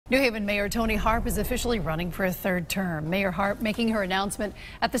New Haven Mayor Toni Harp is officially running for a third term. Mayor Harp making her announcement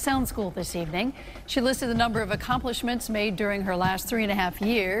at the Sound School this evening. She listed the number of accomplishments made during her last 3.5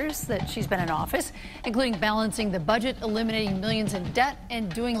 years that she's been in office, including balancing the budget, eliminating millions in debt,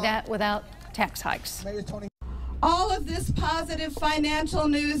 and doing that without tax hikes. All of this positive financial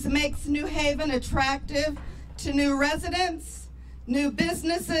news makes New Haven attractive to new residents, new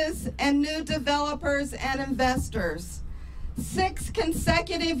businesses, and new developers and investors. 6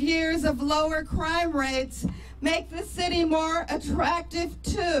 consecutive years of lower crime rates make the city more attractive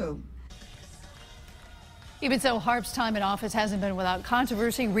too. Even so, Harp's time in office hasn't been without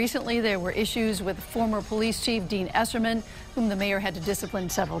controversy. Recently, there were issues with former police chief Dean Esserman, whom the mayor had to discipline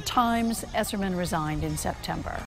several times. Esserman resigned in September.